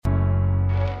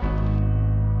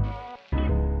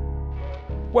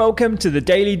Welcome to the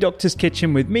Daily Doctor's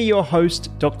Kitchen with me, your host,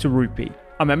 Dr. Rupy.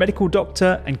 I'm a medical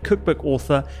doctor and cookbook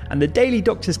author, and the Daily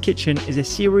Doctor's Kitchen is a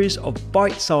series of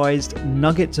bite-sized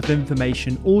nuggets of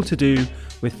information all to do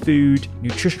with food,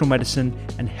 nutritional medicine,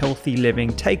 and healthy living,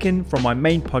 taken from my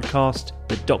main podcast,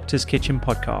 the Doctor's Kitchen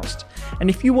Podcast. And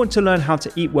if you want to learn how to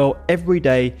eat well every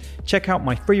day, check out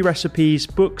my free recipes,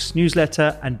 books,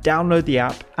 newsletter, and download the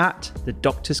app at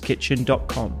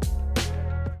thedoctorskitchen.com.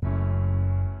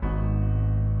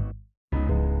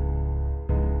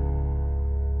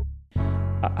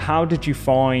 How did you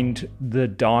find the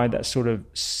diet that sort of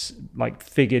like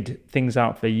figured things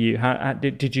out for you? How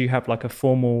did you have like a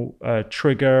formal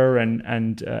trigger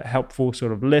and helpful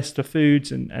sort of list of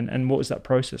foods and what was that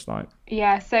process like?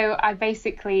 Yeah, so I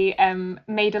basically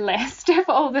made a list of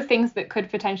all the things that could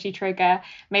potentially trigger,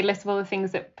 made a list of all the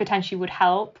things that potentially would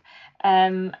help,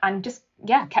 and just,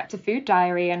 kept a food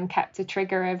diary and kept a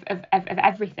trigger of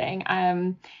everything.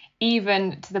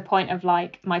 Even to the point of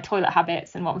like my toilet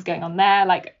habits and what was going on there,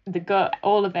 like the gut,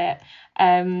 all of it.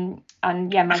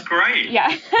 That's great.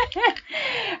 Yeah.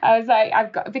 I was like,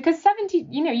 I've got, because 70%,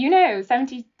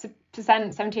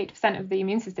 78% of the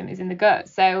immune system is in the gut.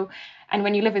 So, and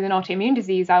when you live with an autoimmune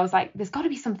disease, I was like, there's got to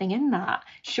be something in that,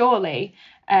 surely.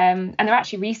 And they're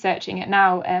actually researching it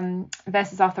now.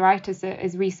 Versus Arthritis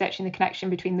is researching the connection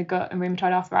between the gut and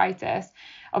rheumatoid arthritis.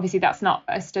 Obviously, that's not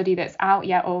a study that's out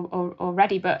yet or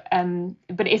already, but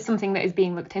it is something that is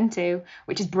being looked into,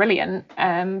 which is brilliant,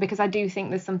 because I do think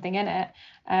there's something in it,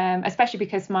 especially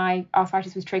because my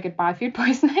arthritis was triggered by food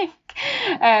poisoning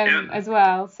as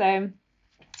well. So,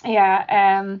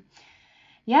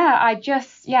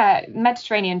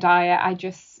 Mediterranean diet.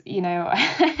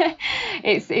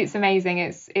 It's amazing.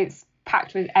 It's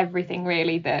packed with everything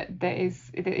really that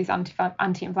is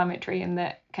anti-inflammatory and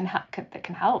that can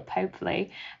help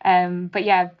hopefully. But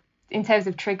yeah, in terms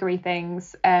of triggery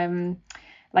things,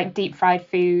 like deep fried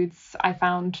foods, I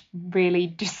found really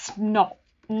just not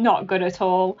good at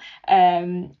all.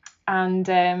 And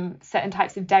certain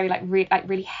types of dairy, like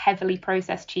really heavily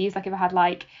processed cheese. Like if I had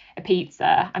like a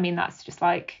pizza, I mean that's just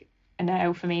like a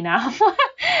no for me now.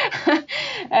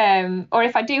 Or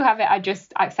if I do have it, I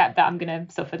just accept that I'm going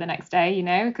to suffer the next day,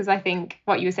 because I think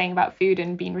what you were saying about food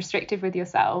and being restrictive with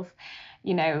yourself,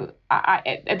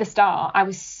 I at the start I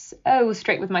was so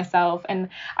strict with myself, and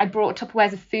I brought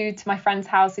Tupperwares of food to my friend's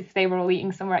house if they were all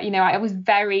eating somewhere. I was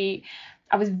very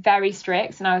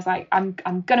strict, and I was like,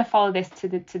 I'm gonna follow this to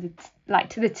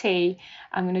the T.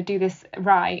 I'm gonna do this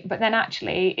right. But then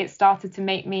actually it started to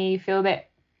make me feel a bit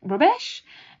rubbish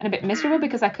and a bit miserable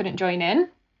because I couldn't join in.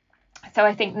 So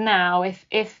I think now I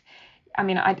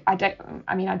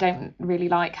don't really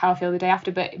like how I feel the day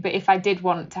after, but if I did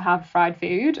want to have fried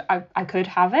food, I could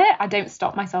have it. I don't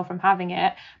stop myself from having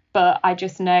it, but I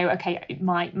just know, okay,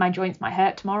 my joints might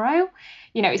hurt tomorrow.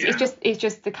 It's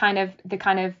just the kind of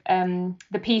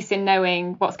the peace in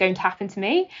knowing what's going to happen to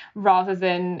me, rather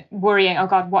than worrying, oh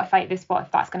God, what if I eat this? What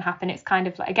if that's going to happen? It's kind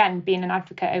of like, again, being an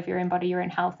advocate over your own body, your own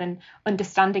health, and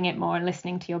understanding it more and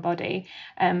listening to your body.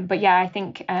 But yeah, I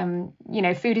think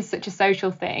food is such a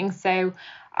social thing. So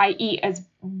I eat as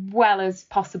well as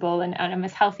possible and I'm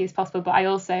as healthy as possible, but I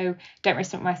also don't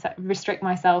restrict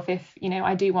myself if,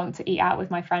 I do want to eat out with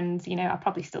my friends. I'll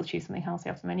probably still choose something healthy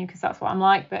off the menu because that's what I'm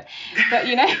like, but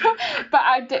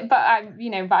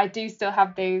I do still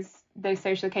have those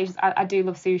social occasions. I do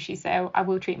love sushi, so I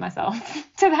will treat myself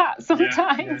to that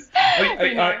sometimes.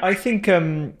 Yeah. I think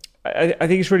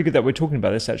it's really good that we're talking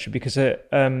about this actually, because there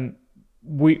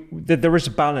is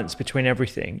a balance between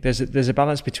everything. There's a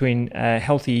balance between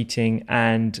healthy eating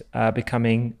and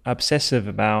becoming obsessive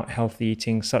about healthy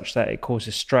eating, such that it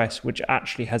causes stress, which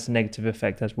actually has a negative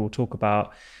effect, as we'll talk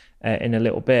about in a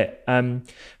little bit.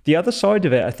 The other side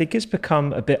of it, I think it's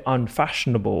become a bit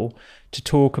unfashionable to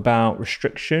talk about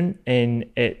restriction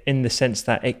in the sense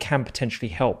that it can potentially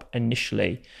help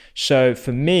initially. So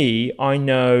for me, I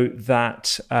know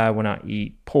that when I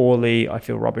eat poorly, I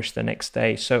feel rubbish the next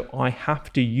day. So I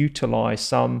have to utilize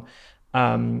some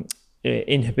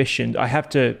inhibition. I have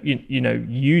to,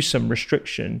 use some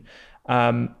restriction,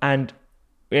 and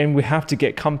we have to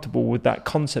get comfortable with that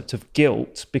concept of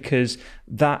guilt, because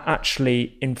that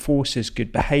actually enforces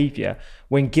good behavior.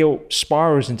 When guilt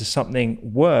spirals into something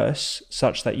worse,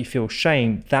 such that you feel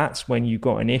shame, that's when you've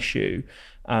got an issue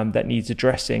that needs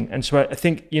addressing. And so I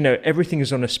think, everything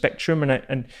is on a spectrum.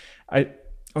 And I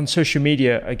on social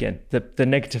media, again, the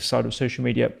negative side of social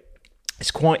media,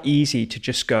 it's quite easy to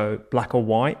just go black or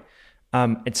white.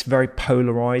 It's very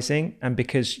polarizing, and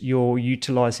because you're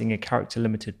utilizing a character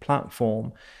limited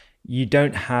platform, you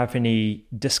don't have any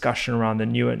discussion around the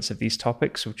nuance of these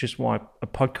topics, which is why a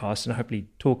podcast and hopefully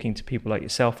talking to people like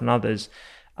yourself and others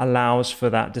allows for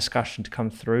that discussion to come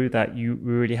through, that you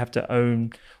really have to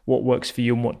own what works for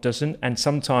you and what doesn't. And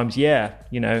sometimes,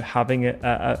 having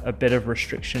a bit of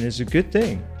restriction is a good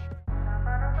thing.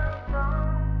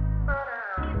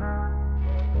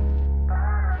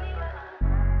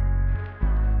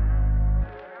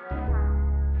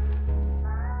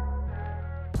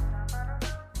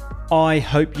 I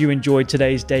hope you enjoyed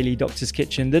today's Daily Doctor's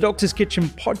Kitchen. The Doctor's Kitchen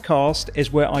podcast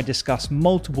is where I discuss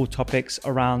multiple topics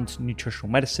around nutritional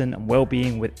medicine and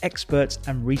well-being with experts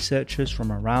and researchers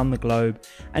from around the globe.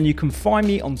 And you can find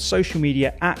me on social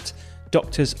media at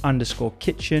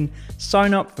doctors_kitchen.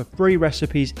 Sign up for free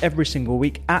recipes every single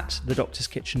week at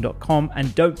thedoctorskitchen.com.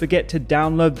 And don't forget to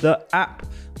download the app.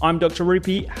 I'm Dr.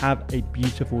 Rupy. Have a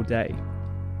beautiful day.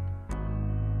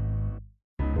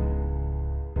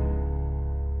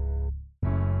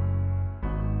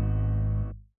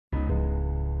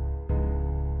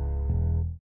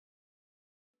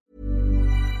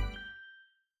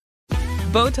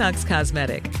 Botox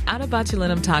Cosmetic, out of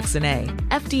botulinum toxin A,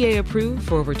 FDA approved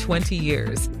for over 20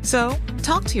 years. So,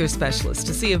 talk to your specialist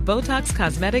to see if Botox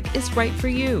Cosmetic is right for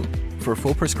you. For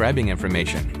full prescribing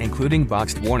information, including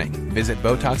boxed warning, visit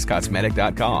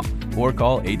BotoxCosmetic.com or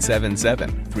call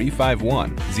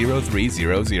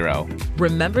 877-351-0300.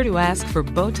 Remember to ask for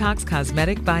Botox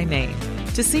Cosmetic by name.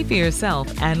 To see for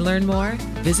yourself and learn more,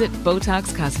 visit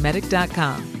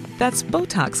BotoxCosmetic.com. That's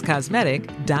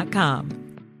BotoxCosmetic.com.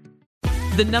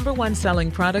 The number one selling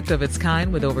product of its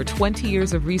kind with over 20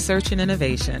 years of research and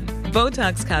innovation.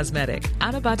 Botox Cosmetic,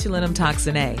 out of botulinum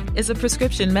toxin A, is a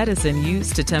prescription medicine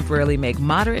used to temporarily make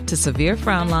moderate to severe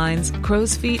frown lines,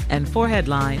 crow's feet, and forehead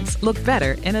lines look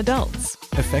better in adults.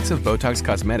 Effects of Botox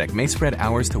Cosmetic may spread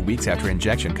hours to weeks after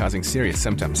injection, causing serious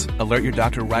symptoms. Alert your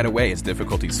doctor right away as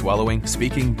difficulty swallowing,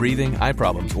 speaking, breathing, eye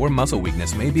problems, or muscle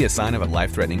weakness may be a sign of a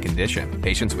life-threatening condition.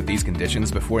 Patients with these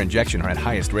conditions before injection are at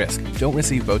highest risk. Don't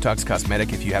receive Botox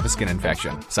Cosmetic if you have a skin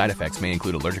infection. Side effects may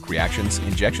include allergic reactions,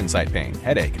 injection site pain,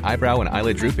 headache, eyebrow and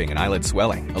eyelid drooping, and eyelid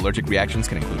swelling. Allergic reactions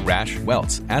can include rash,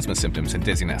 welts, asthma symptoms, and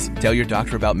dizziness. Tell your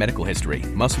doctor about medical history,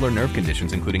 muscle or nerve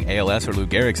conditions including ALS or Lou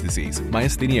Gehrig's disease,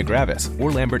 myasthenia gravis,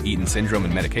 or Lambert-Eaton syndrome,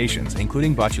 and medications,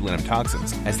 including botulinum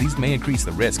toxins, as these may increase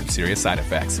the risk of serious side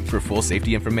effects. For full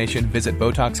safety information, visit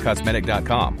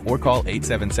BotoxCosmetic.com or call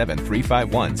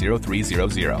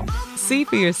 877-351-0300. See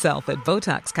for yourself at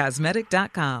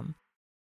BotoxCosmetic.com.